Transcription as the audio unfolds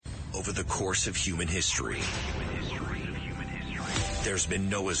over the course of human history. There's been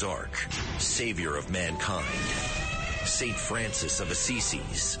Noah's Ark, savior of mankind. St. Francis of Assisi,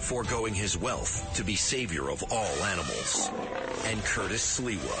 foregoing his wealth to be savior of all animals. And Curtis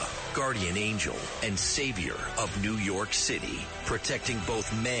Sliwa, guardian angel and savior of New York City, protecting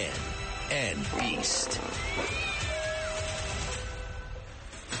both man and beast.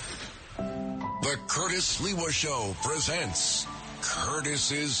 The Curtis Sliwa Show presents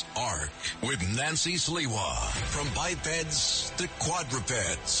Curtis's Ark with Nancy Sliwa. From bipeds to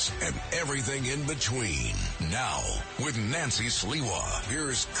quadrupeds and everything in between. Now, with Nancy Sliwa,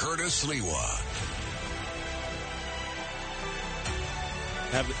 here's Curtis Sliwa.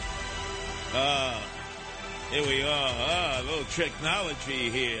 Here we are. A little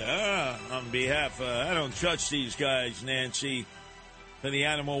technology here. On behalf of, I don't trust these guys, Nancy. For the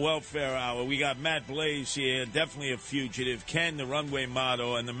Animal Welfare Hour, we got Matt Blaze here, definitely a fugitive, Ken, the runway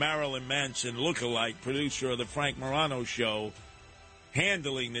model, and the Marilyn Manson lookalike, producer of the Frank Morano Show,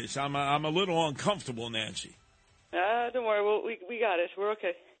 handling this. I'm a little uncomfortable, Nancy. Don't worry, we got it. We're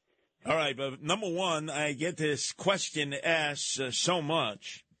okay. All right, but number one, I get this question asked so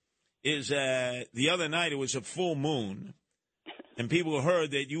much, is the other night it was a full moon, and people heard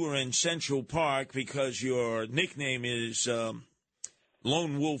that you were in Central Park because your nickname is...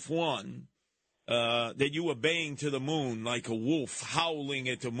 Lone Wolf One, that you were baying to the moon like a wolf howling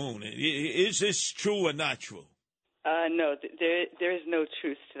at the moon. Is this true or not true? No, there is no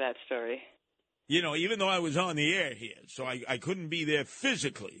truth to that story. You know, even though I was on the air here, so I couldn't be there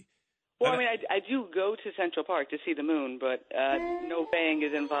physically. Well, I mean, I do go to Central Park to see the moon, but no baying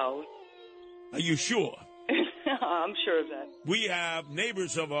is involved. Are you sure? I'm sure of that. We have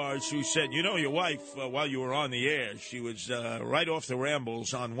neighbors of ours who said, you know, your wife, while you were on the air, she was right off the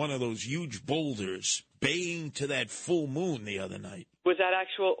rambles on one of those huge boulders, baying to that full moon the other night. Was that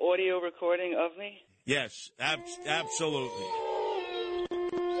actual audio recording of me? Yes, absolutely.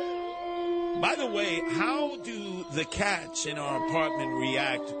 By the way, how do the cats in our apartment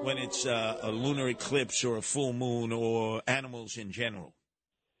react when it's a lunar eclipse or a full moon or animals in general?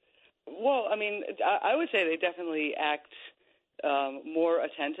 Well, I mean, I would say they definitely act more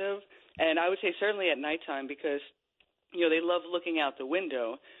attentive, and I would say certainly at nighttime because, you know, they love looking out the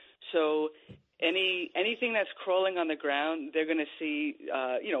window. So anything that's crawling on the ground, they're going to see,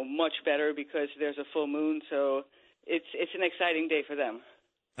 much better because there's a full moon. So it's an exciting day for them.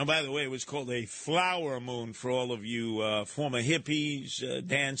 And by the way, it was called a flower moon for all of you former hippies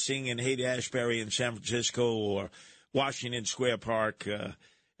dancing in Haight-Ashbury in San Francisco or Washington Square Park.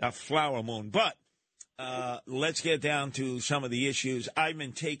 A flower moon. But let's get down to some of the issues. I've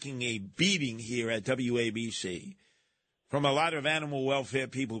been taking a beating here at WABC from a lot of animal welfare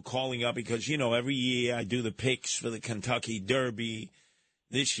people calling up because, you know, every year I do the picks for the Kentucky Derby.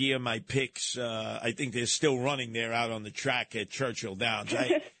 This year my picks, I think they're still running there out on the track at Churchill Downs.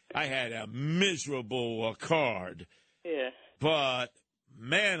 I had a miserable card. Yeah. But...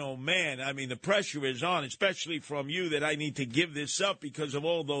 man, oh, man, I mean, the pressure is on, especially from you, that I need to give this up because of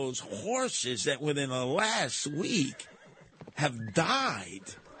all those horses that within the last week have died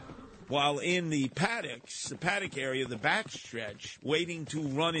while in the paddock area, the backstretch, waiting to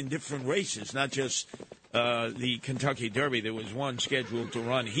run in different races, not just the Kentucky Derby. There was one scheduled to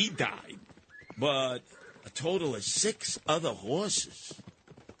run. He died, but a total of 6 other horses.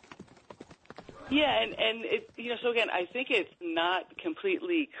 Yeah, and it, so again, I think it's not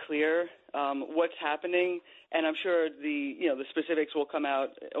completely clear what's happening, and I'm sure the specifics will come out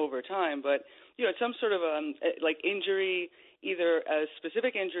over time. But it's some sort of like injury, either a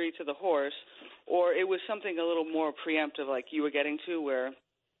specific injury to the horse, or it was something a little more preemptive, like you were getting to, where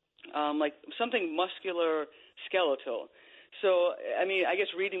like something muscular skeletal. So I mean, I guess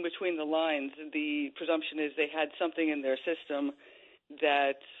reading between the lines, the presumption is they had something in their system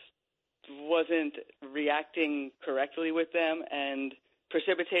that wasn't reacting correctly with them and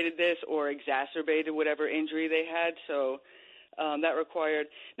precipitated this or exacerbated whatever injury they had. So that required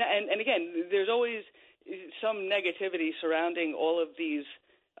now, and again, there's always some negativity surrounding all of these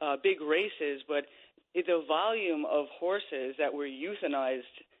big races, but the volume of horses that were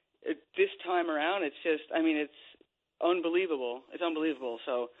euthanized this time around, it's just, I mean, it's unbelievable. It's unbelievable.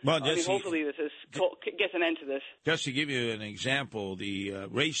 So, hopefully this gets an end to this. Just to give you an example, the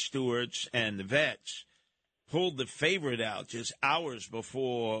race stewards and the vets pulled the favorite out just hours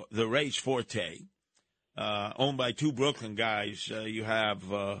before the race, Forte, owned by 2 Brooklyn guys. You have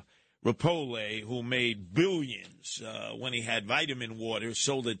Rapole, who made billions when he had vitamin water,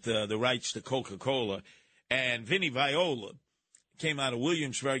 sold it the rights to Coca-Cola, and Vinny Viola came out of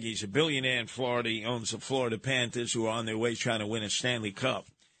Williamsburg. He's a billionaire in Florida. He owns the Florida Panthers, who are on their way trying to win a Stanley Cup.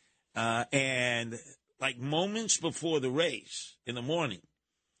 And like moments before the race in the morning,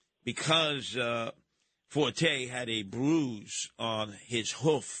 because Forte had a bruise on his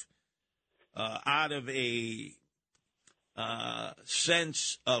hoof, out of a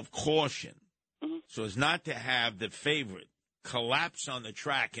sense of caution, so as not to have the favorite collapse on the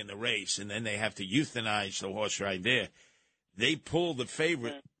track in the race, and then they have to euthanize the horse right there. They pulled the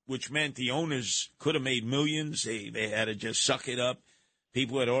favorite, which meant the owners could have made millions. They had to just suck it up.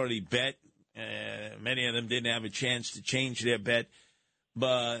 People had already bet. Many of them didn't have a chance to change their bet.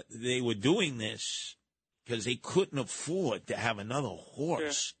 But they were doing this because they couldn't afford to have another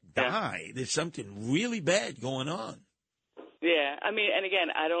horse die. Yeah. There's something really bad going on. Yeah, I mean, and again,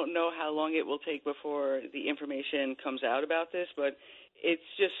 I don't know how long it will take before the information comes out about this, but it's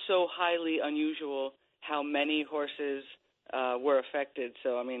just so highly unusual how many horses were affected.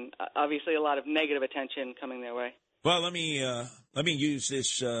 So, I mean, obviously a lot of negative attention coming their way. Well, let me use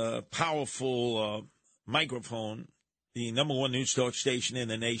this powerful microphone, the number one news talk station in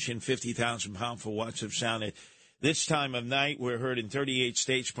the nation, 50,000 powerful watts of sound. At this time of night, we're heard in 38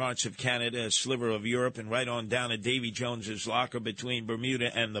 states, parts of Canada, a sliver of Europe, and right on down at Davy Jones's locker between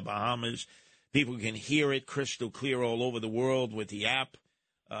Bermuda and the Bahamas. People can hear it crystal clear all over the world with the app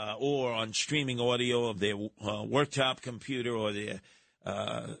or on streaming audio of their worktop computer or their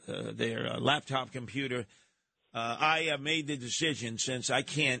laptop computer. I have made the decision, since I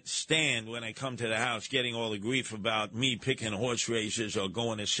can't stand when I come to the house getting all the grief about me picking horse races or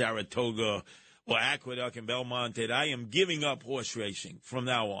going to Saratoga or Aqueduct and Belmont, that I am giving up horse racing from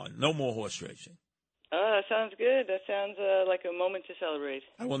now on. No more horse racing. That sounds good. That sounds like a moment to celebrate.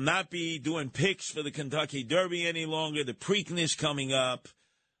 I will not be doing picks for the Kentucky Derby any longer. The Preakness coming up.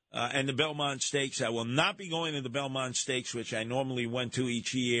 And the Belmont Stakes. I will not be going to the Belmont Stakes, which I normally went to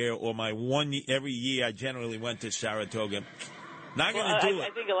each year, or every year I generally went to Saratoga. Not going to do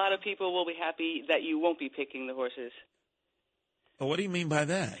it. I think a lot of people will be happy that you won't be picking the horses. Well, what do you mean by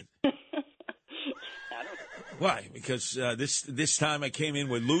that? I don't. Why? Because this time I came in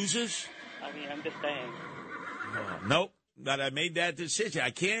with losers? I mean, I'm just saying. Nope. But I made that decision. I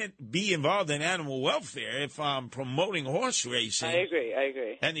can't be involved in animal welfare if I'm promoting horse racing. I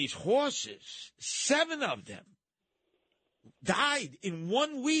agree. And these horses, 7 of them, died in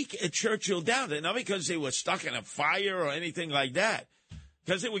 1 week at Churchill Downs. And not because they were stuck in a fire or anything like that.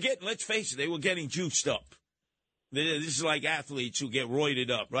 Because they were getting, let's face it, they were getting juiced up. This is like athletes who get roided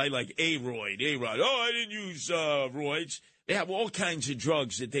up, right? Like A-Roid. Oh, I didn't use roids. They have all kinds of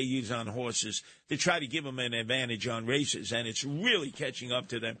drugs that they use on horses to try to give them an advantage on races, and it's really catching up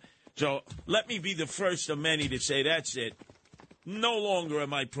to them. So let me be the first of many to say that's it. No longer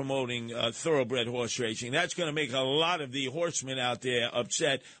am I promoting thoroughbred horse racing. That's going to make a lot of the horsemen out there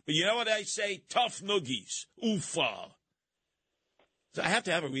upset. But you know what I say? Tough noogies. Oofa. So I have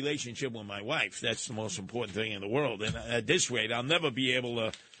to have a relationship with my wife. That's the most important thing in the world. And at this rate, I'll never be able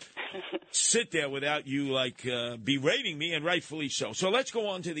to sit there without you, berating me, and rightfully so. So let's go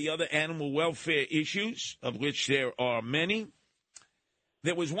on to the other animal welfare issues, of which there are many.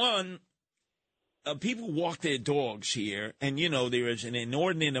 There was one, people walk their dogs here, and, there is an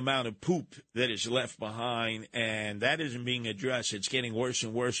inordinate amount of poop that is left behind, and that isn't being addressed. It's getting worse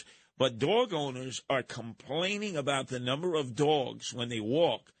and worse. But dog owners are complaining about the number of dogs when they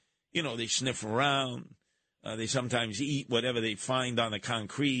walk. They sniff around. They sometimes eat whatever they find on the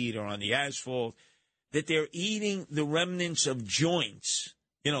concrete or on the asphalt, that they're eating the remnants of joints,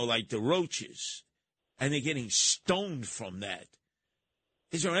 like the roaches, and they're getting stoned from that.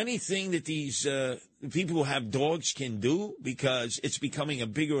 Is there anything that these people who have dogs can do? Because it's becoming a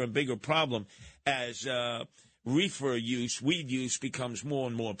bigger and bigger problem as reefer use, weed use becomes more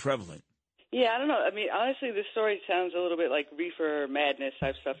and more prevalent. Yeah, I don't know. I mean, honestly, this story sounds a little bit like reefer madness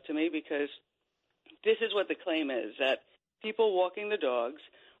type stuff to me, because this is what the claim is, that people walking the dogs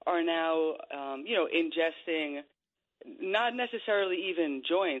are now, ingesting not necessarily even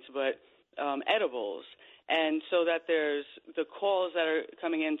joints, but edibles. And so that there's the calls that are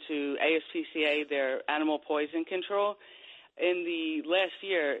coming into ASPCA, their animal poison control. In the last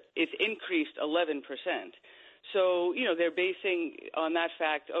year, it's increased 11%. So, they're basing on that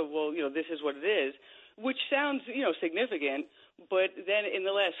fact of, this is what it is, which sounds, significant. But then in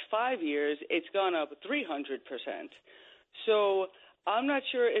the last 5 years, it's gone up 300%. So I'm not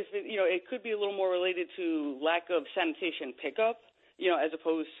sure if it could be a little more related to lack of sanitation pickup, as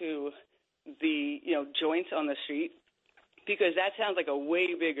opposed to the joints on the street, because that sounds like a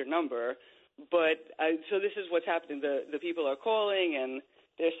way bigger number. But so this is what's happening. The people are calling and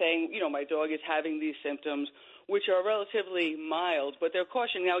they're saying, my dog is having these symptoms, which are relatively mild, but they're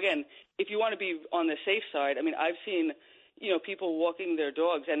cautioning. Now, again, if you want to be on the safe side, I mean, I've seen people walking their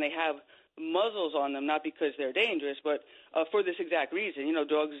dogs, and they have muzzles on them, not because they're dangerous, but for this exact reason.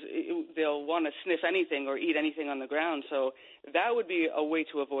 Dogs, they'll want to sniff anything or eat anything on the ground, so that would be a way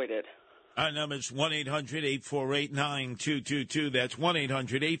to avoid it. Our number is 1-800-848-9222. That's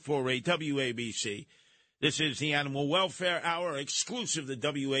 1-800-848-WABC. This is the Animal Welfare Hour, exclusive to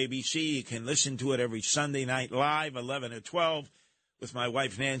WABC. You can listen to it every Sunday night live, 11 or 12, with my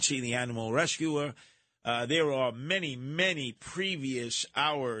wife Nancy, the animal rescuer. There are many, many previous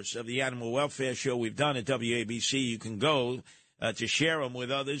hours of the Animal Welfare Show we've done at WABC. You can go to share them with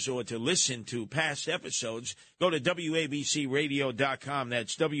others or to listen to past episodes. Go to WABCRadio.com.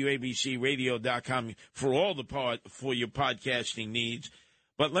 That's WABCRadio.com for all for your podcasting needs.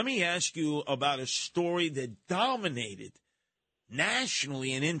 But let me ask you about a story that dominated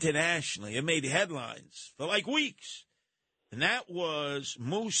nationally and internationally. It made headlines for like weeks. And that was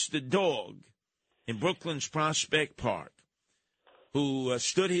Moose the dog in Brooklyn's Prospect Park, who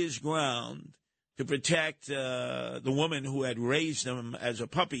stood his ground to protect the woman who had raised him as a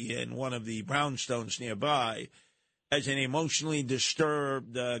puppy in one of the brownstones nearby, as an emotionally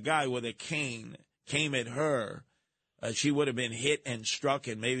disturbed guy with a cane came at her. She would have been hit and struck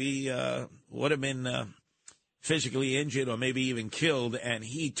and maybe would have been physically injured or maybe even killed, and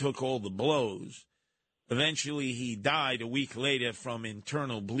he took all the blows. Eventually, he died a week later from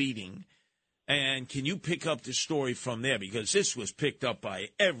internal bleeding. And can you pick up the story from there? Because this was picked up by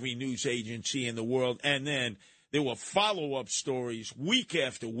every news agency in the world. And then there were follow-up stories week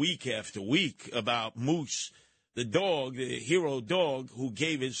after week after week about Moose, the dog, the hero dog who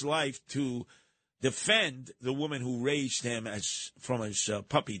gave his life to defend the woman who raised him from his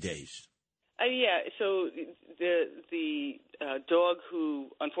puppy days. So the dog who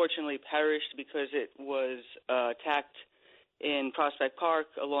unfortunately perished because it was attacked in Prospect Park,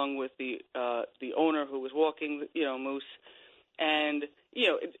 along with the owner who was walking, Moose. And,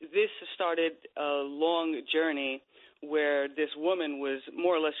 this started a long journey where this woman was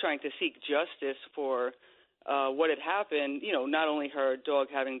more or less trying to seek justice for what had happened, not only her dog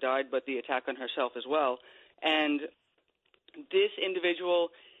having died, but the attack on herself as well. And this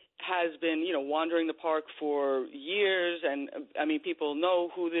individual has been, wandering the park for years, and, people know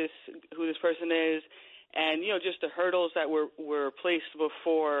who this person is. And, just the hurdles that were placed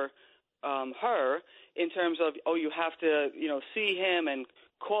before her in terms of, you have to, see him and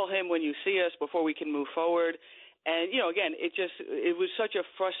call him when you see us before we can move forward. And, again, it was such a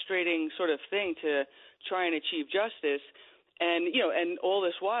frustrating sort of thing to try and achieve justice. And, and all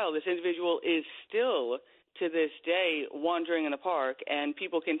this while, this individual is still, to this day, wandering in the park, and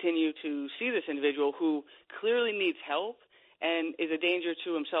people continue to see this individual who clearly needs help and is a danger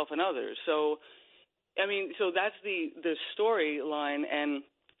to himself and others. So that's the storyline and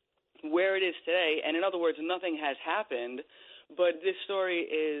where it is today. And in other words, nothing has happened, but this story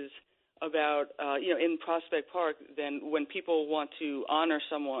is about, in Prospect Park, then when people want to honor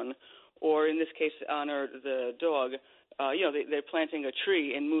someone, or in this case, honor the dog, they're planting a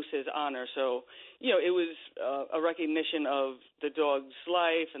tree in Moose's honor. So, it was a recognition of the dog's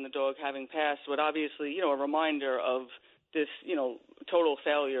life and the dog having passed, but obviously, a reminder of this, total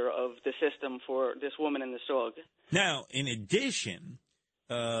failure of the system for this woman and this dog. Now, in addition,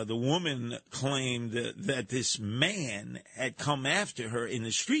 the woman claimed that this man had come after her in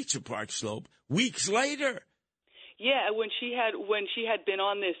the streets of Park Slope weeks later. Yeah, when she had been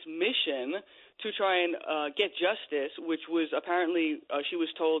on this mission to try and get justice, which was apparently she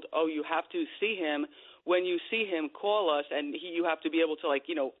was told, you have to see him. When you see him, call us, and you have to be able to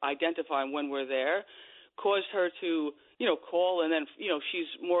identify him when we're there. Caused her to call, and then she's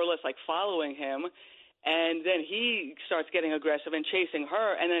more or less following him, and then he starts getting aggressive and chasing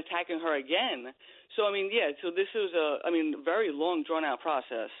her and then attacking her again. So so this was a very long drawn out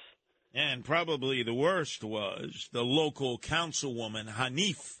process. And probably the worst was the local councilwoman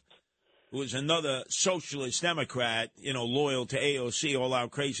Hanif, who was another socialist Democrat, loyal to AOC, all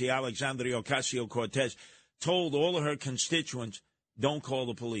out crazy Alexandria Ocasio-Cortez, told all of her constituents, don't call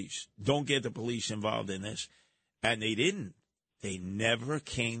the police. Don't get the police involved in this. And they didn't. They never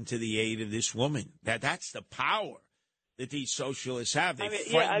came to the aid of this woman. That's the power that these socialists have. They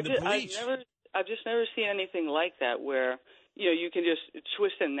frighten the police. I've just never seen anything like that where, you can just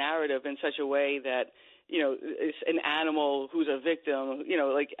twist a narrative in such a way that, it's an animal who's a victim.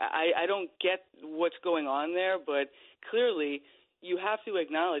 I don't get what's going on there, but clearly you have to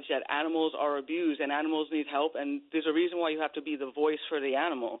acknowledge that animals are abused and animals need help, and there's a reason why you have to be the voice for the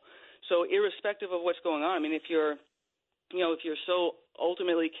animal. So irrespective of what's going on, if you're so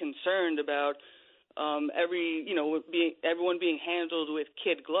ultimately concerned about everyone being handled with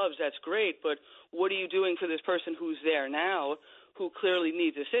kid gloves, that's great, but what are you doing for this person who's there now who clearly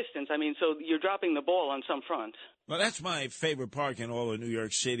needs assistance? I mean, so you're dropping the ball on some fronts. Well, that's my favorite park in all of New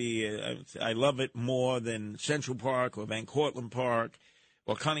York City. I love it more than Central Park or Van Cortlandt Park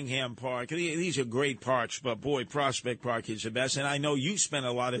or Cunningham Park. These are great parks, but, boy, Prospect Park is the best. And I know you spent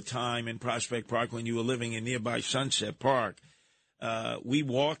a lot of time in Prospect Park when you were living in nearby Sunset Park. We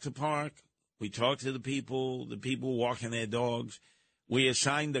walked the park. We talked to the people walking their dogs. We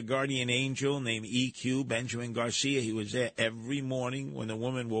assigned a guardian angel named EQ, Benjamin Garcia. He was there every morning when the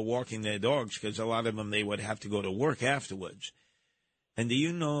women were walking their dogs because a lot of them, they would have to go to work afterwards. And do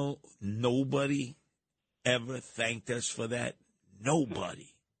you know nobody ever thanked us for that?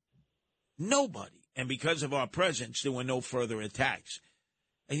 Nobody. Nobody. And because of our presence, there were no further attacks.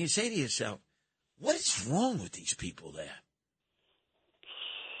 And you say to yourself, what is wrong with these people there?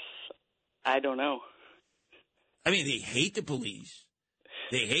 I don't know. I mean, they hate the police.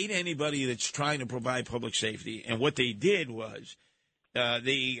 They hate anybody that's trying to provide public safety. And what they did was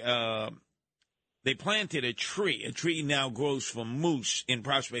they planted a tree. A tree now grows from moose in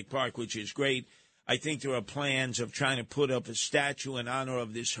Prospect Park, which is great. I think there are plans of trying to put up a statue in honor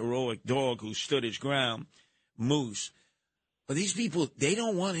of this heroic dog who stood his ground, Moose. But these people, they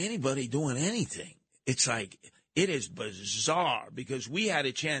don't want anybody doing anything. It's like, it is bizarre because we had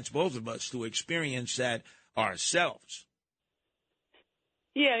a chance, both of us, to experience that ourselves.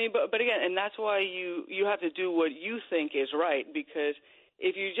 Yeah, I mean, but again, and that's why you have to do what you think is right, because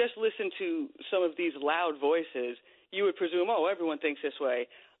if you just listen to some of these loud voices, you would presume, oh, everyone thinks this way.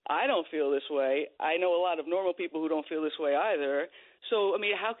 I don't feel this way. I know a lot of normal people who don't feel this way either. So, I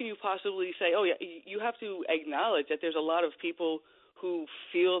mean, how can you possibly say, oh, yeah, you have to acknowledge that there's a lot of people who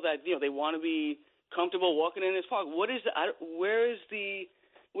feel that, they want to be comfortable walking in this park. Where's the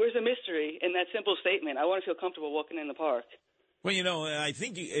mystery in that simple statement? I want to feel comfortable walking in the park. Well, I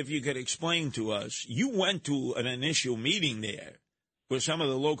think if you could explain to us, you went to an initial meeting there where some of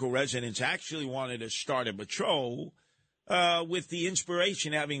the local residents actually wanted to start a patrol with the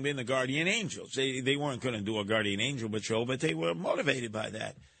inspiration having been the guardian angels. They weren't going to do a guardian angel patrol, but they were motivated by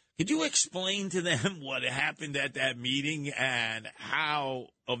that. Could you explain to them what happened at that meeting and how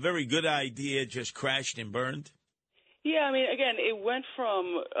a very good idea just crashed and burned? Yeah, I mean, again, it went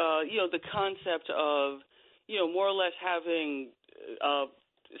from, the concept of, more or less having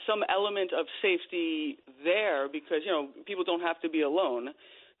some element of safety there because, people don't have to be alone,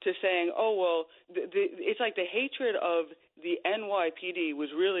 to saying, oh, well, it's like the hatred of the NYPD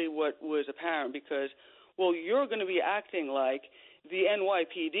was really what was apparent because, well, you're going to be acting like the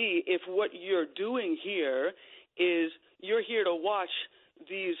NYPD if what you're doing here is you're here to watch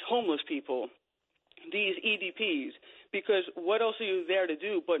these homeless people, these EDPs, because what else are you there to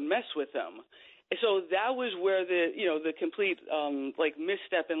do but mess with them? So that was where the complete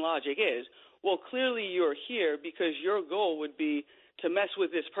misstep in logic is. Well, clearly you're here because your goal would be to mess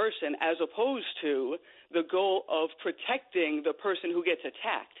with this person as opposed to the goal of protecting the person who gets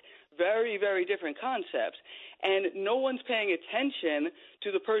attacked. Very, very different concepts. And no one's paying attention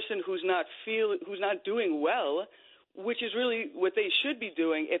to the person who's not doing well, which is really what they should be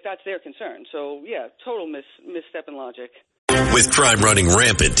doing if that's their concern. So, yeah, total misstep in logic. With crime running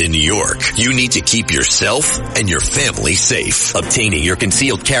rampant in New York, you need to keep yourself and your family safe. Obtaining your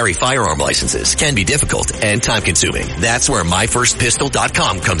concealed carry firearm licenses can be difficult and time-consuming. That's where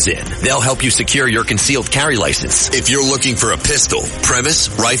MyFirstPistol.com comes in. They'll help you secure your concealed carry license. If you're looking for a pistol, premise,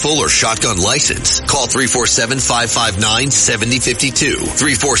 rifle, or shotgun license, call 347-559-7052.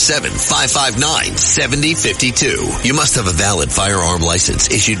 347-559-7052. You must have a valid firearm license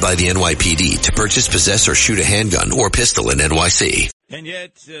issued by the NYPD to purchase, possess, or shoot a handgun or pistol in NYC. And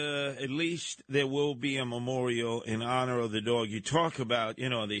yet, at least there will be a memorial in honor of the dog. You talk about,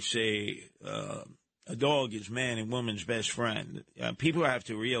 they say a dog is man and woman's best friend. People have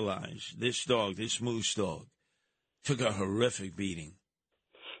to realize this dog, this moose dog, took a horrific beating,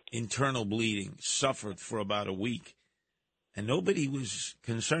 internal bleeding, suffered for about a week. And nobody was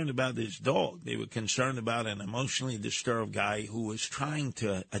concerned about this dog. They were concerned about an emotionally disturbed guy who was trying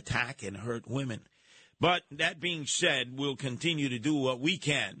to attack and hurt women. But that being said, we'll continue to do what we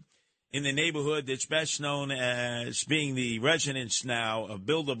can in the neighborhood that's best known as being the residence now of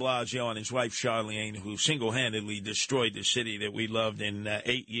Bill de Blasio and his wife Charlene, who single-handedly destroyed the city that we loved in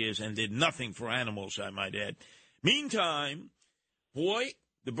 8 years and did nothing for animals, I might add. Meantime, boy,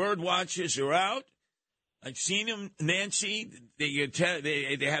 the bird watchers are out. I've seen them, Nancy. They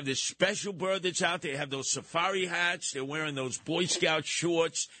have this special bird that's out. They have those safari hats. They're wearing those Boy Scout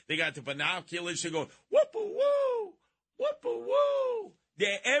shorts. They got the binoculars. They're going, whoop-a-woo, whoop-a-woo.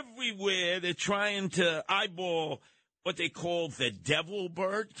 They're everywhere. They're trying to eyeball what they call the devil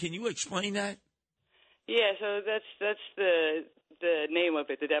bird. Can you explain that? Yeah, so that's the name of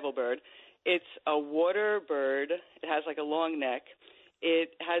it, the devil bird. It's a water bird. It has like a long neck.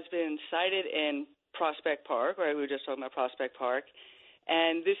 It has been sighted in Prospect Park, right? We were just talking about Prospect Park.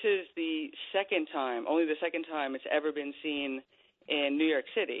 And this is only the second time it's ever been seen in New York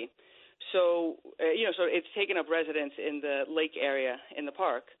City. So, so it's taken up residence in the lake area in the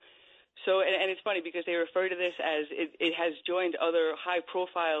park. So, and it's funny because they refer to this as it has joined other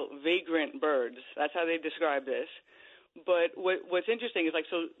high-profile vagrant birds. That's how they describe this. But what's interesting is,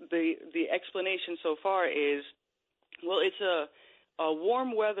 so the explanation so far is, well, it's a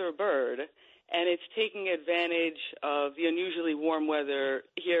warm weather bird, and it's taking advantage of the unusually warm weather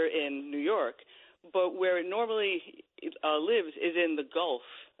here in New York. But where it normally lives is in the Gulf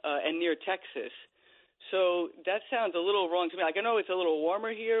and near Texas. So that sounds a little wrong to me. I know it's a little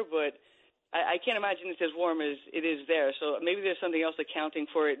warmer here, but I can't imagine it's as warm as it is there. So maybe there's something else accounting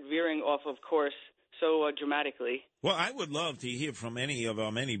for it veering off of course so dramatically. Well, I would love to hear from any of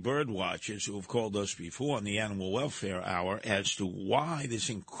our many bird watchers who have called us before on the Animal Welfare Hour as to why this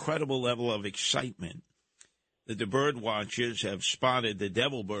incredible level of excitement that the bird watchers have spotted the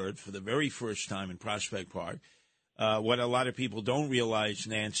devil bird for the very first time in Prospect Park. What a lot of people don't realize,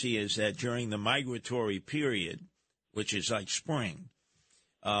 Nancy, is that during the migratory period, which is like spring,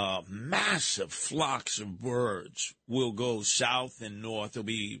 massive flocks of birds will go south and north. They'll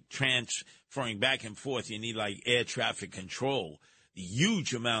be transferring back and forth. You need like air traffic control,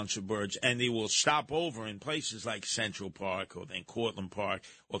 huge amounts of birds, and they will stop over in places like Central Park or then Cortlandt Park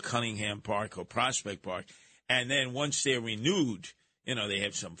or Cunningham Park or Prospect Park. And then once they're renewed, they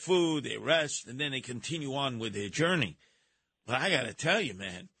have some food, they rest, and then they continue on with their journey. But I got to tell you,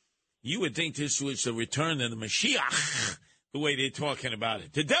 man, you would think this was the return of the Mashiach, the way they're talking about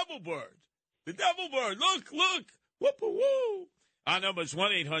it. The devil bird. The devil bird. Look. Whoop-a-woo. Our number is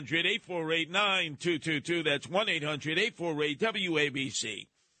 1-800-848-9222. That's 1-800-848-WABC.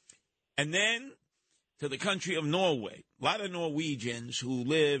 And then to the country of Norway. A lot of Norwegians who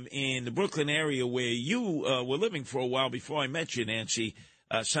live in the Brooklyn area where you were living for a while before I met you, Nancy.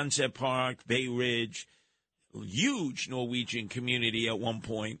 Sunset Park, Bay Ridge. Huge Norwegian community at one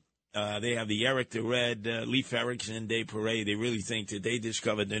point. They have the Eric the Red, Leif Erikson Day Parade. They really think that they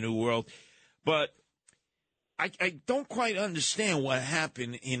discovered the New World. But I don't quite understand what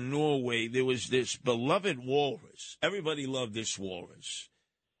happened in Norway. There was this beloved walrus. Everybody loved this walrus.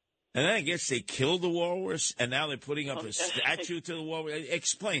 And then I guess they killed the walrus, and now they're putting up a statue to the walrus.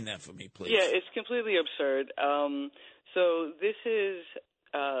 Explain that for me, please. Yeah, it's completely absurd. So this is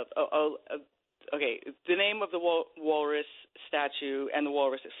okay, the name of the walrus statue and the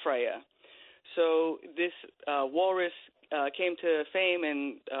walrus is Freya. So this walrus came to fame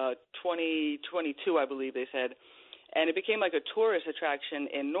in 2022, I believe they said, and it became like a tourist attraction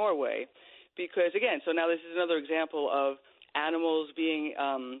in Norway because, again, so now this is another example of animals being,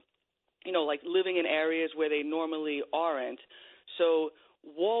 like living in areas where they normally aren't. So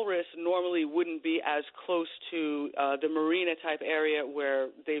walrus normally wouldn't be as close to the marina-type area where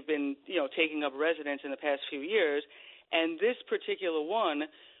they've been, taking up residence in the past few years. And this particular one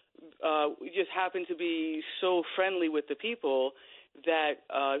just happened to be so friendly with the people that,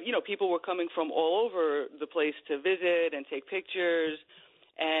 people were coming from all over the place to visit and take pictures.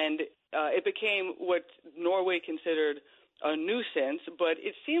 And it became what Norway considered a nuisance, but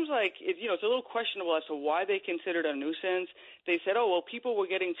it seems like it's a little questionable as to why they considered a nuisance. They said, people were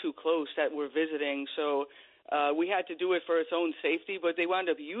getting too close that were visiting, so we had to do it for its own safety, but they wound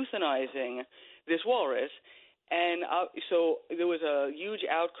up euthanizing this walrus. And so there was a huge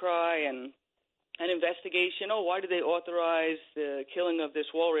outcry and an investigation. Why did they authorize the killing of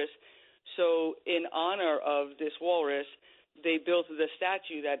this walrus? So in honor of this walrus, they built the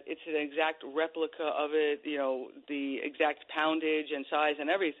statue that it's an exact replica of it, the exact poundage and size and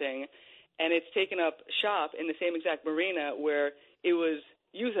everything. And it's taken up shop in the same exact marina where it was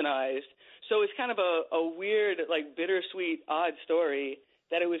euthanized. So it's kind of a weird, bittersweet, odd story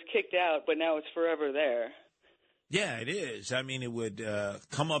that it was kicked out, but now it's forever there. Yeah, it is. I mean, it would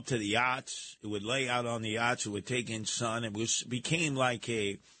come up to the yachts. It would lay out on the yachts. It would take in sun. It became like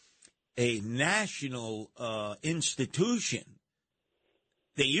a national institution.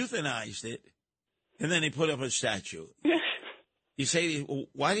 They euthanized it, and then they put up a statue. You say, well,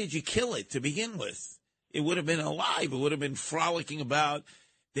 why did you kill it to begin with? It would have been alive. It would have been frolicking about.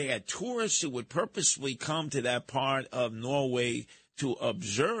 They had tourists who would purposely come to that part of Norway to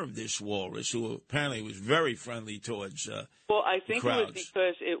observe this walrus, who apparently was very friendly towards Well, I think crowds. It was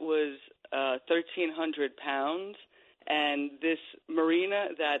because it was 1,300 pounds, And this marina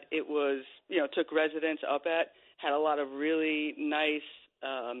that it was, took residents up at had a lot of really nice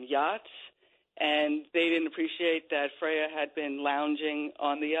yachts, and they didn't appreciate that Freya had been lounging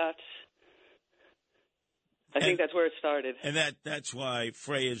on the yachts. I think that's where it started. And that's why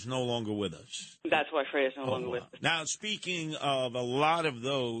Freya is no longer with us. That's why Freya is no longer with us. Now, speaking of a lot of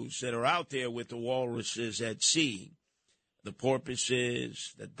those that are out there with the walruses at sea, the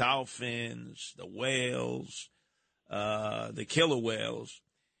porpoises, the dolphins, the whales, the killer whales,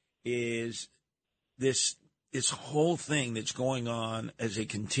 is this whole thing that's going on as they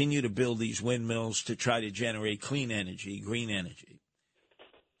continue to build these windmills to try to generate clean energy, green energy.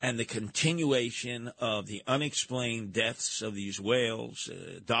 And the continuation of the unexplained deaths of these whales,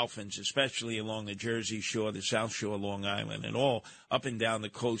 dolphins, especially along the Jersey Shore, the South Shore, Long Island, and all up and down the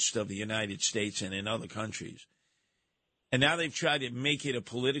coast of the United States and in other countries. And now they've tried to make it a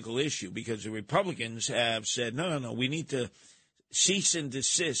political issue because the Republicans have said, no, we need to cease and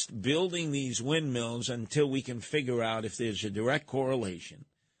desist building these windmills until we can figure out if there's a direct correlation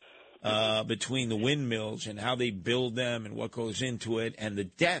between the windmills and how they build them and what goes into it and the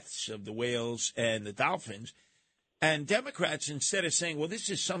deaths of the whales and the dolphins. And Democrats, instead of saying, well, this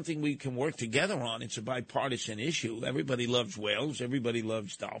is something we can work together on, it's a bipartisan issue. Everybody loves whales. Everybody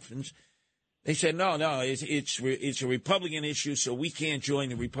loves dolphins. They said, no, it's a Republican issue, so we can't join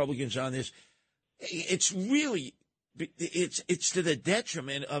the Republicans on this. It's really, it's to the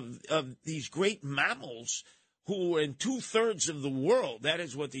detriment of these great mammals who are in 2/3 of the world. That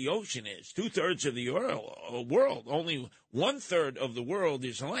is what the ocean is. 2/3 of the world. Only 1/3 of the world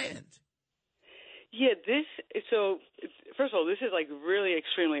is land. Yeah, so first of all, this is like really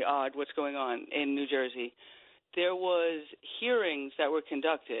extremely odd what's going on in New Jersey. There was hearings that were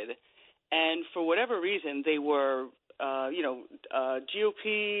conducted, and for whatever reason, they were,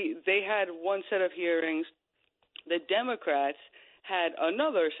 GOP, they had one set of hearings. The Democrats had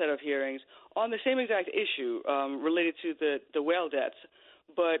another set of hearings on the same exact issue related to the whale deaths.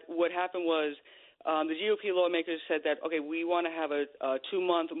 But what happened was the GOP lawmakers said that, okay, we want to have a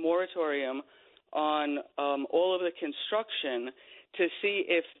 2-month moratorium on all of the construction to see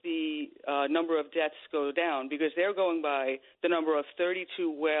if the number of deaths go down, because they're going by the number of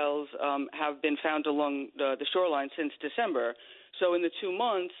 32 whales have been found along the shoreline since December. So in the 2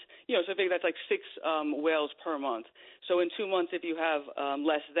 months, so I think that's like 6 whales per month. So in 2 months, if you have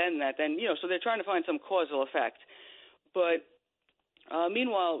less than that, then, so they're trying to find some causal effect. But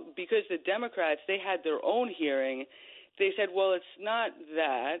meanwhile, because the Democrats, they had their own hearing, they said, well, it's not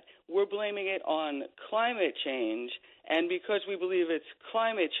that. We're blaming it on climate change. And because we believe it's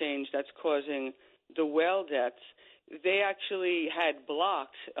climate change that's causing the whale deaths, they actually had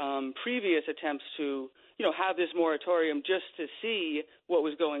blocked previous attempts to, have this moratorium just to see what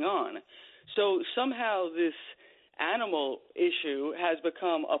was going on. So somehow this animal issue has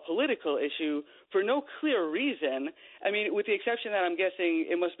become a political issue for no clear reason. I mean, with the exception that I'm guessing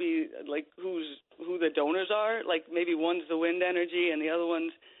it must be like who the donors are. Like maybe one's the wind energy and the other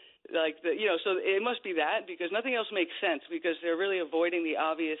one's like so it must be that, because nothing else makes sense, because they're really avoiding the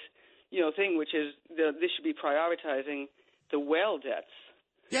obvious, thing, which is this should be prioritizing the whale deaths.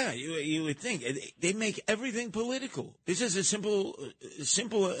 Yeah, you would think. They make everything political. This is a simple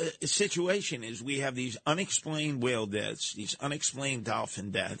situation is we have these unexplained whale deaths, these unexplained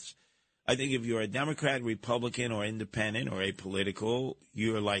dolphin deaths. I think if you're a Democrat, Republican, or independent or apolitical,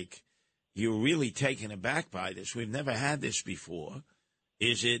 you're really taken aback by this. We've never had this before.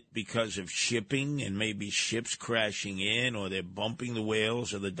 Is it because of shipping and maybe ships crashing in, or they're bumping the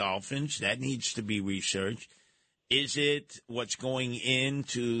whales or the dolphins? That needs to be researched. Is it what's going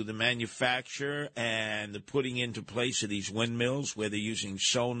into the manufacture and the putting into place of these windmills where they're using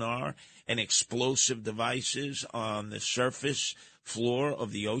sonar and explosive devices on the surface floor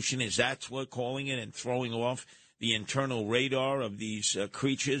of the ocean? Is that what calling it and throwing off the internal radar of these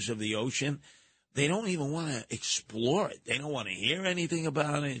creatures of the ocean? They don't even want to explore it. They don't want to hear anything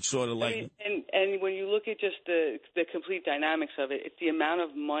about it. It's sort of like... And when you look at just the complete dynamics of it, it's the amount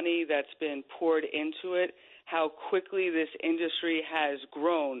of money that's been poured into it, how quickly this industry has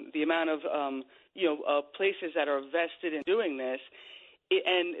grown, the amount of places that are vested in doing this,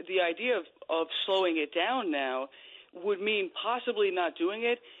 and the idea of slowing it down now would mean possibly not doing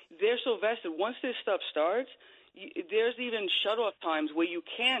it. They're so vested. Once this stuff starts, there's even shut-off times where you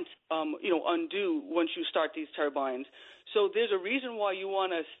can't, undo once you start these turbines. So there's a reason why you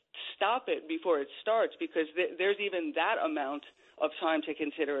want to stop it before it starts, because there's even that amount of time to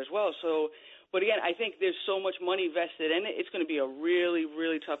consider as well. So But again, I think there's so much money vested in it, it's going to be a really,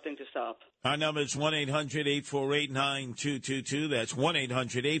 really tough thing to stop. Our number is 1-800-848-9222. That's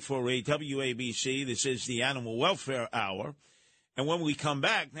 1-800-848-WABC. This is the Animal Welfare Hour. And when we come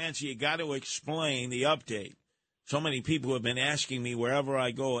back, Nancy, you got to explain the update. So many people have been asking me wherever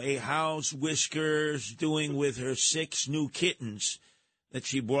I go, hey, how's Whiskers doing with her 6 new kittens that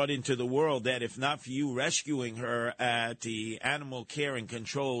she brought into the world, that if not for you rescuing her at the Animal Care and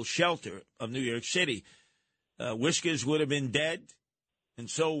Control Shelter of New York City, Whiskers would have been dead, and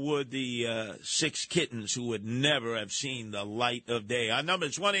so would the 6 kittens who would never have seen the light of day. Our number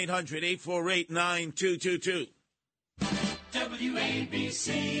is 1-800-848-9222.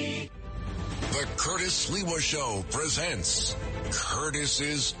 WABC. The Curtis Sliwa Show presents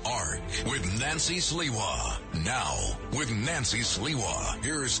Curtis's Ark with Nancy Sliwa. Now, with Nancy Sliwa,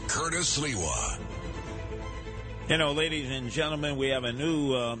 here's Curtis Sliwa. You know, ladies and gentlemen, we have a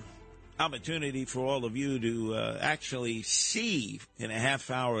new opportunity for all of you to actually see in a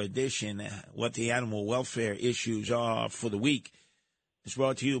half-hour edition what the animal welfare issues are for the week. It's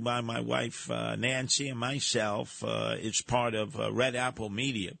brought to you by my wife, Nancy, and myself. It's part of Red Apple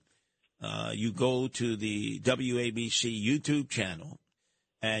Media. You go to the WABC YouTube channel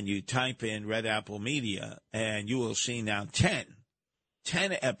and you type in Red Apple Media, and you will see now 10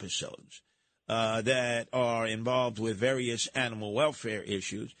 episodes that are involved with various animal welfare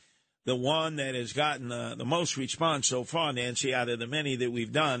issues. The one that has gotten the most response so far, Nancy, out of the many that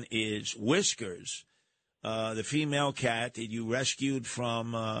we've done is Whiskers, the female cat that you rescued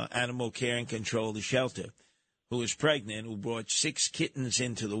from Animal Care and Control, the shelter, who is pregnant, who brought 6 kittens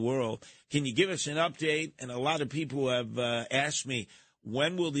into the world. Can you give us an update? And a lot of people have asked me,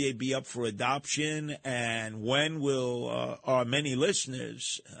 when will they be up for adoption, and when will our many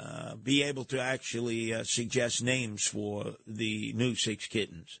listeners be able to actually suggest names for the new 6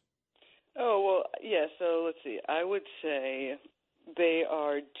 kittens? Oh, well, yeah, so let's see. I would say they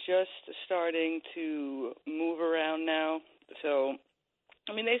are just starting to move around now. So,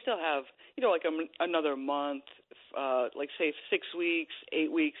 I mean, they still have, like another month, like say 6 weeks,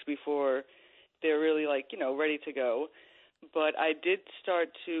 8 weeks before they're really ready to go. But I did start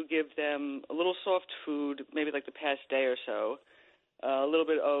to give them a little soft food, maybe like the past day or so, a little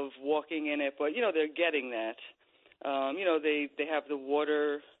bit of walking in it. But they're getting that. They have the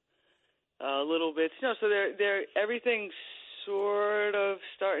water a little bit. So they're everything's sort of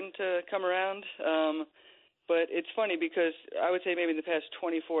starting to come around. But it's funny because I would say maybe in the past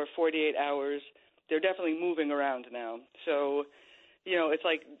 24, 48 hours, they're definitely moving around now. So, it's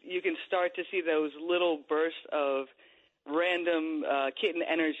like you can start to see those little bursts of random kitten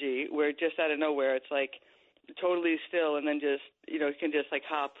energy where just out of nowhere it's like totally still, and then just, it can just like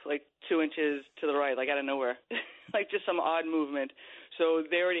hop like 2 inches to the right, like out of nowhere, like just some odd movement. So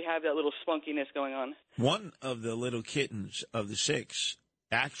they already have that little spunkiness going on. One of the little kittens of the 6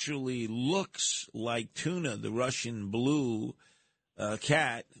 actually looks like Tuna, the Russian blue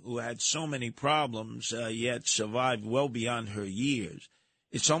cat who had so many problems, yet survived well beyond her years.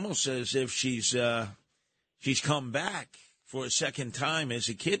 It's almost as if she's come back for a second time as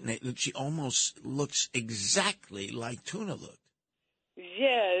a kitten. She almost looks exactly like Tuna looked.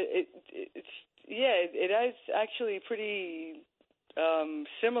 Yeah, it is actually pretty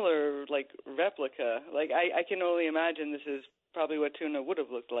similar, like replica. Like I can only imagine this is probably what Tuna would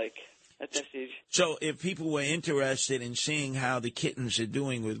have looked like at this age. So if people were interested in seeing how the kittens are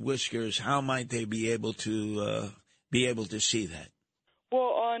doing with Whiskers, how might they be able to see that?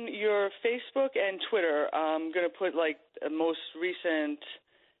 Well, on your Facebook and Twitter, I'm going to put like the most recent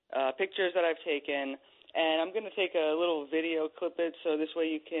pictures that I've taken, and I'm going to take a little video clip it so this way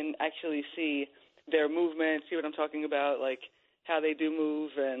you can actually see their movement, see what I'm talking about, like how they do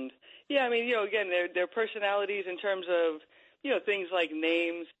move. And yeah, I mean, again, their personalities in terms of, things like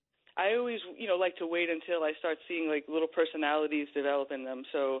names. I always, like to wait until I start seeing like little personalities develop in them.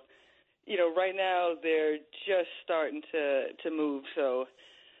 So, right now they're just starting to move. So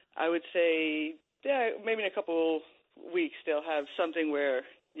I would say, yeah, maybe in a couple weeks they'll have something where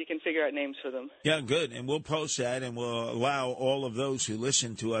you can figure out names for them. Yeah, good. And we'll post that, and we'll allow all of those who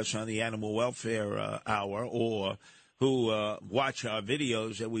listen to us on the Animal Welfare Hour or who watch our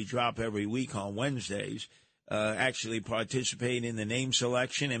videos that we drop every week on Wednesdays actually participate in the name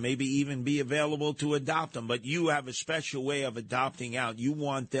selection and maybe even be available to adopt them. But you have a special way of adopting out. You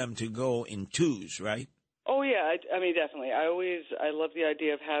want them to go in 2s, right? Oh, yeah. I mean, definitely. I love the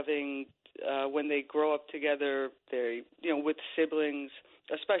idea of having, when they grow up together, they, with siblings,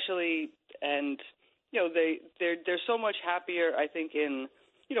 especially, and, they're so much happier, I think, in,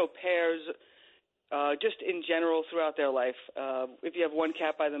 pairs, just in general throughout their life. If you have one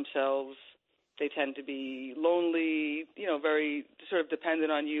cat by themselves, They tend to be lonely, very sort of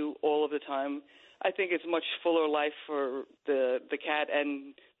dependent on you all of the time. I think it's much fuller life for the cat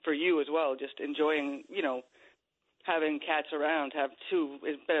and for you as well, just enjoying, having cats around. Have two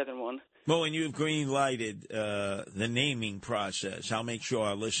is better than one. Well, when you've green-lighted the naming process, I'll make sure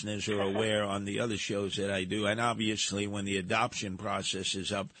our listeners are aware on the other shows that I do. And obviously, when the adoption process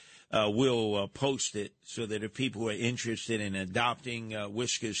is up, we'll post it so that if people are interested in adopting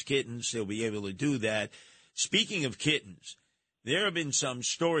Whiskers kittens, they'll be able to do that. Speaking of kittens, there have been some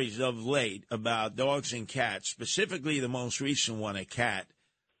stories of late about dogs and cats, specifically the most recent one, a cat.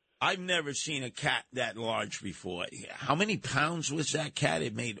 I've never seen a cat that large before. How many pounds was that cat?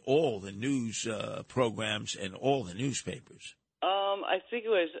 It made all the news programs and all the newspapers. I think it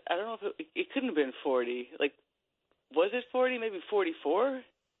was, I don't know if it couldn't have been 40. Like, was it 40? Maybe 44?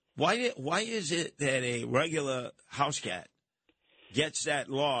 Why is it that a regular house cat gets that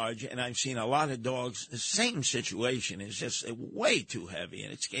large, and I've seen a lot of dogs, the same situation, is just way too heavy,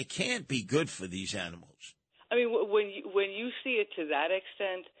 and it can't be good for these animals. I mean, when you see it to that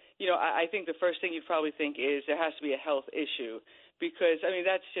extent, I think the first thing you'd probably think is there has to be a health issue because, I mean,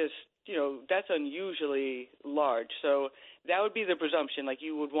 that's just, that's unusually large. So that would be the presumption. Like,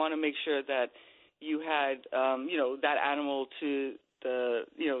 you would want to make sure that you had, that animal to the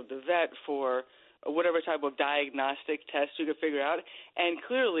vet for whatever type of diagnostic test you could figure out. And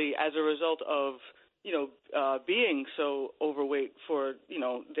clearly, as a result of, being so overweight for,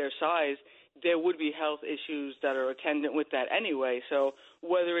 their size, there would be health issues that are attendant with that anyway. So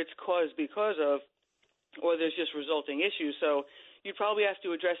whether it's caused because of or there's just resulting issues. So you probably have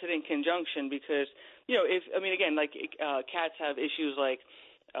to address it in conjunction because, cats have issues like,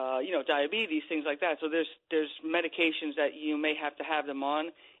 diabetes, things like that. So there's medications that you may have to have them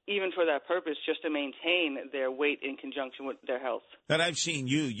on, even for that purpose, just to maintain their weight in conjunction with their health. But I've seen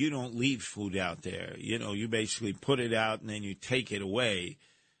you don't leave food out there. You basically put it out and then you take it away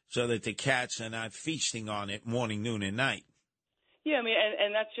so that the cats are not feasting on it morning, noon, and night. Yeah, I mean,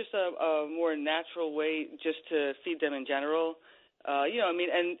 and that's just a more natural way just to feed them in general.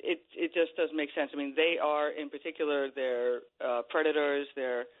 And it just does make sense. I mean, they are, in particular, they're predators.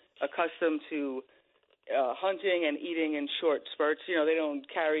 They're accustomed to hunting and eating in short spurts. They don't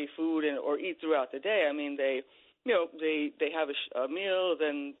carry food or eat throughout the day. I mean, they have a meal,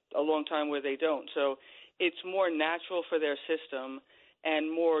 then a long time where they don't. So it's more natural for their system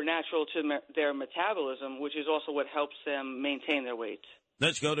and more natural to their metabolism, which is also what helps them maintain their weight.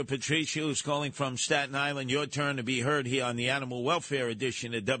 Let's go to Patricia, who's calling from Staten Island. Your turn to be heard here on the Animal Welfare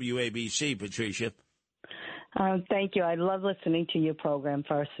Edition of WABC, Patricia. Thank you. I love listening to your program,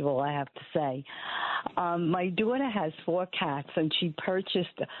 first of all, I have to say. My daughter has 4 cats, and she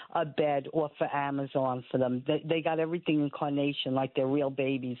purchased a bed off of Amazon for them. They got everything in carnation, like they're real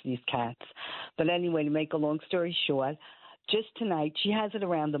babies, these cats. But anyway, to make a long story short, just tonight, she has it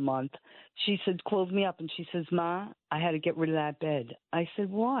around a month. She said, called me up, and she says, Ma, I had to get rid of that bed. I said,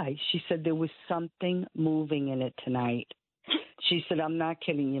 why? She said, there was something moving in it tonight. She said, I'm not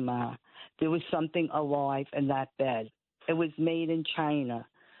kidding you, Ma. There was something alive in that bed. It was made in China.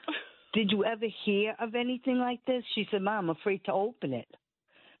 Did you ever hear of anything like this? She said, Ma, I'm afraid to open it.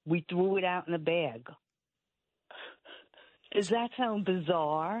 We threw it out in a bag. Does that sound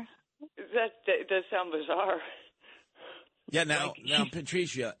bizarre? That does sound bizarre. Yeah, now,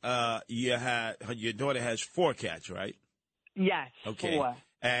 Patricia, your daughter has 4 cats, right? Yes, okay. 4.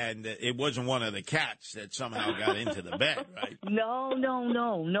 And it wasn't one of the cats that somehow got into the bed, right? No.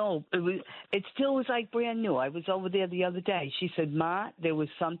 It still was like brand new. I was over there the other day. She said, Ma, there was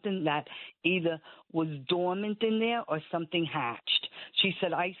something that either was dormant in there or something hatched. She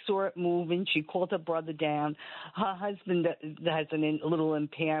said, I saw it moving. She called her brother down. Her husband has a little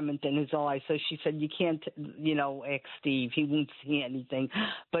impairment in his eye, so she said, you can't, ask Steve. He won't see anything.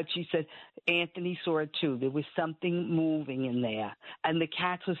 But she said, Anthony saw it too. There was something moving in there. And the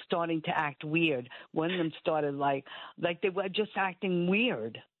cats were starting to act weird. One of them started like they were just acting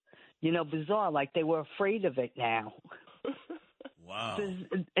weird, bizarre, like they were afraid of it now. Wow.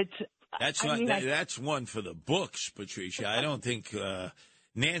 That's that's one for the books, Patricia. I don't think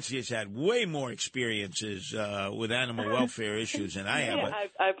Nancy has had way more experiences with animal welfare issues than I have. Yeah,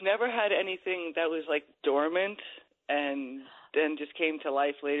 I've never had anything that was like dormant and then just came to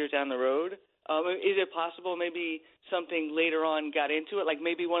life later down the road. Is it possible maybe something later on got into it? Like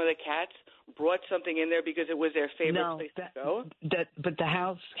maybe one of the cats brought something in there because it was their favorite place to go? But the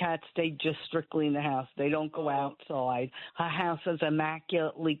house cats stay just strictly in the house. They don't go outside. Her house is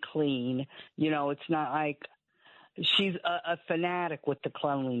immaculately clean. It's not like she's a fanatic with the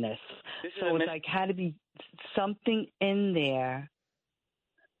cleanliness. So it's like had to be something in there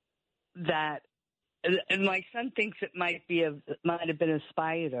that And my son thinks it might have been a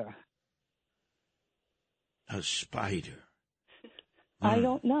spider. A spider. I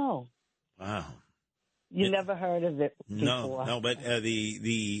don't know. Wow. You never heard of it before? No. But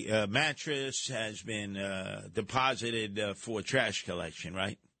the mattress has been deposited for trash collection,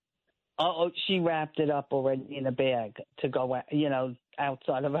 right? Oh, she wrapped it up already in a bag to go,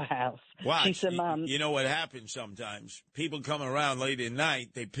 outside of her house. Watch. She said, Mom. You know what happens sometimes? People come around late at night,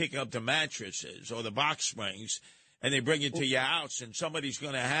 they pick up the mattresses or the box springs, and they bring it to your house, and somebody's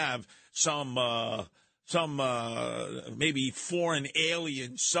going to have some maybe foreign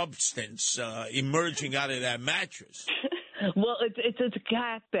alien substance emerging out of that mattress. Well, it's a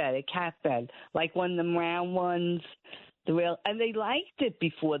cat bed, like one of them round ones. And they liked it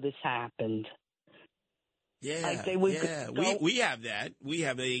before this happened. Yeah, like they would we have that. We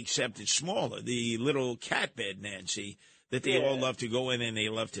have except it's smaller. The little cat bed, Nancy, that they all love to go in and they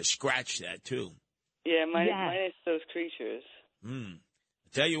love to scratch that too. Yeah, mine is those creatures.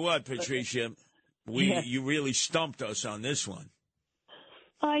 Tell you what, Patricia, you really stumped us on this one.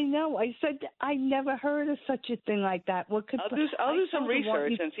 I know. I said I never heard of such a thing like that. I'll do some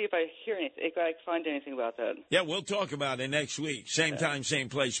research and see if I hear anything, if I find anything about that. Yeah, we'll talk about it next week. Same time, same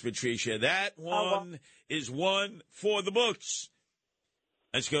place, Patricia. That one is one for the books.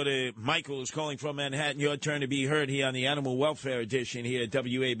 Let's go to Michael, who's calling from Manhattan. Your turn to be heard here on the Animal Welfare Edition here at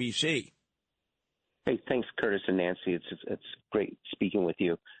WABC. Hey, thanks, Curtis and Nancy. It's great speaking with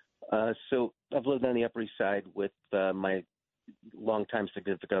you. So I've lived on the Upper East Side with my longtime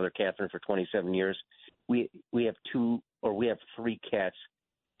significant other, Catherine, for 27 years. We have three cats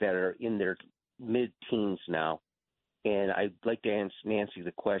that are in their mid-teens now, and I'd like to ask Nancy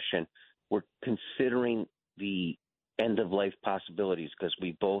the question. We're considering the end-of-life possibilities because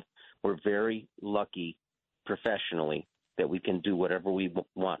we're very lucky professionally that we can do whatever we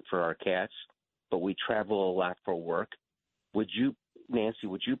want for our cats, but we travel a lot for work. Nancy,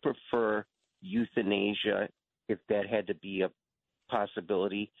 would you prefer euthanasia if that had to be a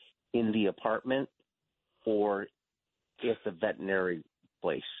possibility in the apartment or at the veterinary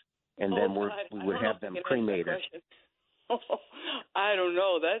place? And then we would have them cremated. I don't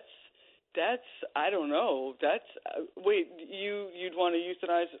know. I don't know. Wait, you'd want to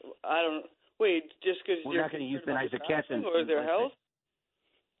euthanize? Wait, just because we're not going to euthanize the cats or their health?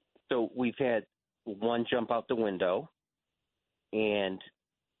 So we've had one jump out the window and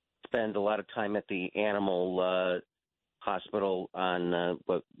spend a lot of time at the animal hospital on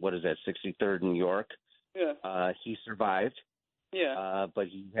what is that, 63rd in New York. Yeah. He survived. Yeah. But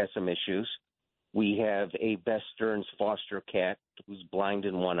he has some issues. We have a Beth Stearns foster cat who's blind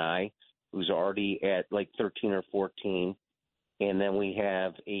in one eye, who's already at like 13 or 14. And then we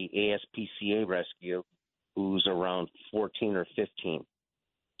have a ASPCA rescue who's around 14 or 15.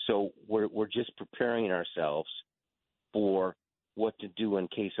 So we're just preparing ourselves for what to do in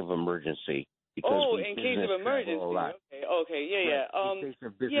case of emergency. In case of emergency. Okay, yeah.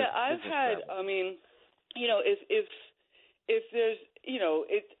 I've had. Travel. I mean, if there's,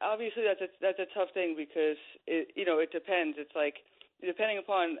 it obviously that's a tough thing because it depends. It's like depending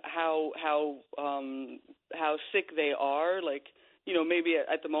upon how sick they are. Like maybe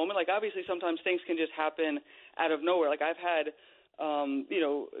at the moment. Like obviously sometimes things can just happen out of nowhere. Like I've had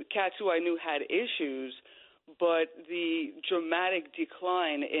cats who I knew had issues, but the dramatic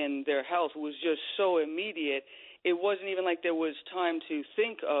decline in their health was just so immediate. It wasn't even like there was time to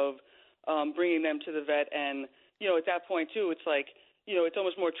think of bringing them to the vet. And, at that point, too, it's like, it's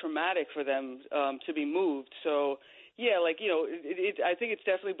almost more traumatic for them to be moved. So, yeah, I think it's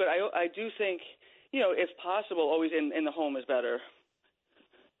definitely – but I do think, if possible, always in the home is better.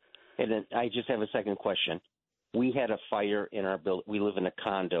 And then I just have a second question. We had a fire in our building. We live in a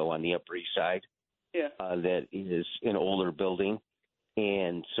condo on the Upper East Side. Yeah. That is an older building,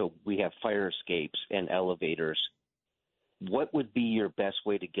 and so we have fire escapes and elevators. What would be your best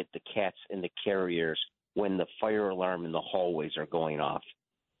way to get the cats in the carriers when the fire alarm in the hallways are going off?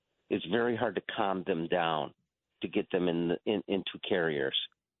 It's very hard to calm them down to get them into carriers.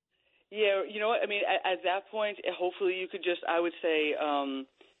 Yeah, you know what? I mean, at that point, hopefully you could just, I would say,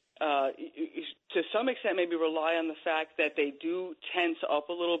 to some extent maybe rely on the fact that they do tense up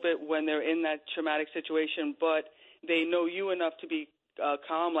a little bit when they're in that traumatic situation, but they know you enough to be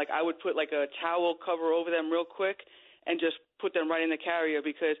calm. Like I would put like a towel cover over them real quick and just put them right in the carrier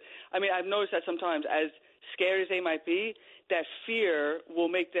because, I mean, I've noticed that sometimes as scared as they might be, that fear will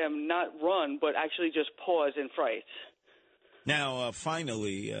make them not run but actually just pause in fright. Now,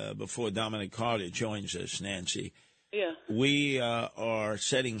 finally, before Dominic Carter joins us, Nancy, yeah, we are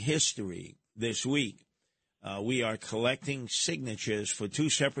setting history this week we are collecting signatures for two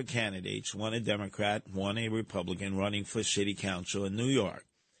separate candidates, one a Democrat, one a Republican, running for city council in New York.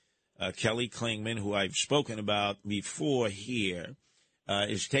 Kelly Klingman, who I've spoken about before here,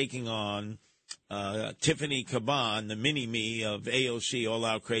 is taking on Tiffany Caban, the mini-me of AOC, All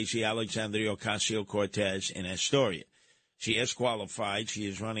Out Crazy, Alexandria Ocasio-Cortez in Astoria. She has qualified. She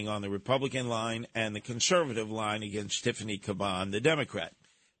is running on the Republican line and the conservative line against Tiffany Caban, the Democrat.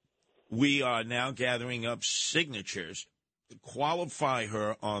 We are now gathering up signatures to qualify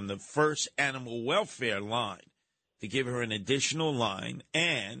her on the first animal welfare line, to give her an additional line,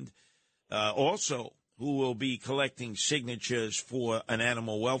 and also who will be collecting signatures for an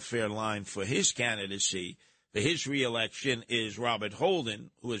animal welfare line for his candidacy, for his reelection, is Robert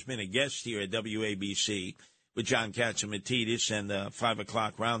Holden, who has been a guest here at WABC with John Katzimatidis and the 5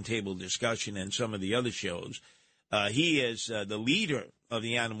 o'clock roundtable discussion and some of the other shows. He is the leader of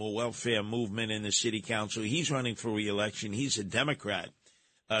the animal welfare movement in the city council. He's running for reelection. He's a Democrat.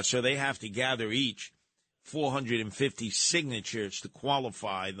 So they have to gather each 450 signatures to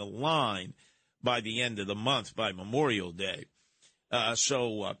qualify the line by the end of the month, by Memorial Day.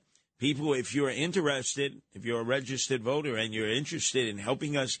 So people, if you're interested, if you're a registered voter and you're interested in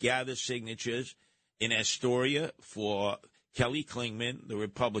helping us gather signatures in Astoria for Kelly Klingman, the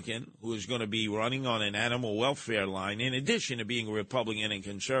Republican, who is going to be running on an animal welfare line, in addition to being a Republican and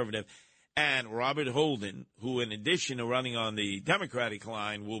conservative, and Robert Holden, who, in addition to running on the Democratic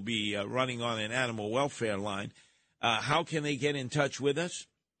line, will be running on an animal welfare line, how can they get in touch with us?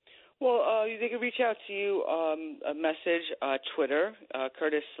 Well, they can reach out to you, a message, Twitter,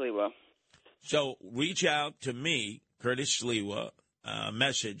 Curtis Sliwa. So reach out to me, Curtis Sliwa,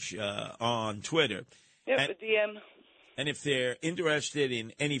 message on Twitter. Yep, a DM. And if they're interested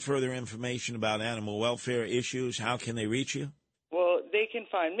in any further information about animal welfare issues, how can they reach you? Well, they can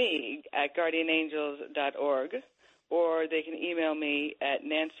find me at guardianangels.org, or they can email me at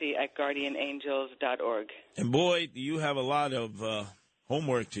nancy@guardianangels.org. And boy, do you have a lot of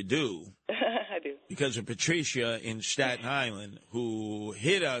homework to do. I do. Because of Patricia in Staten Island, who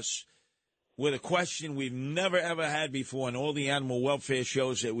hit us with a question we've never, ever had before in all the animal welfare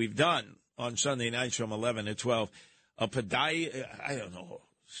shows that we've done on Sunday nights from 11 to 12. I don't know,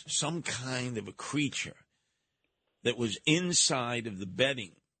 some kind of a creature that was inside of the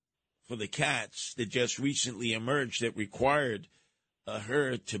bedding for the cats that just recently emerged that required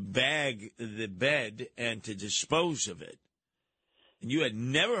her to bag the bed and to dispose of it. And you had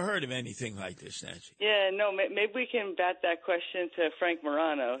never heard of anything like this, Nancy. Yeah, no, maybe we can bat that question to Frank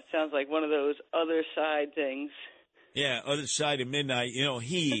Morano. It sounds like one of those other side things. Yeah, other side of midnight. You know,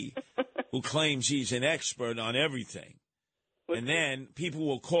 he who claims he's an expert on everything. And then people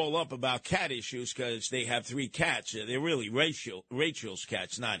will call up about cat issues because they have 3 cats. They're really Rachel's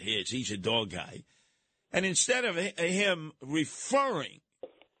cats, not his. He's a dog guy. And instead of him referring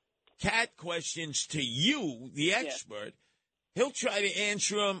cat questions to you, the expert, he'll try to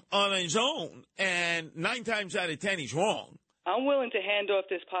answer them on his own. And 9 times out of 10, he's wrong. I'm willing to hand off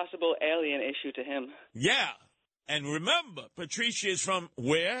this possible alien issue to him. Yeah. And remember, Patricia is from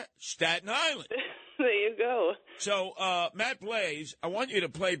where? Staten Island. There you go. So, Matt Blaze, I want you to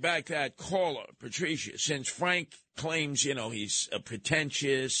play back that caller, Patricia, since Frank claims, you know, he's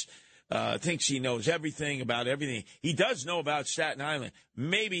pretentious, thinks he knows everything about everything. He does know about Staten Island.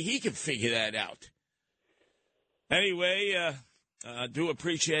 Maybe he can figure that out. Anyway, do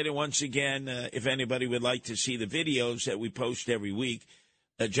appreciate it once again. If anybody would like to see the videos that we post every week,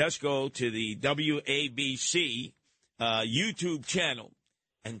 just go to the WABC YouTube channel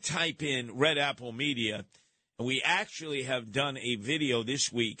and type in Red Apple Media. And we actually have done a video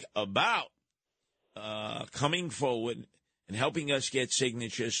this week about coming forward and helping us get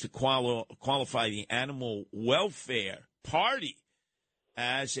signatures to qualify the Animal Welfare Party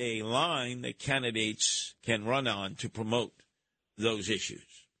as a line that candidates can run on to promote those issues.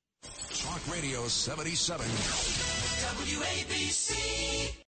 Talk Radio 77. WABC.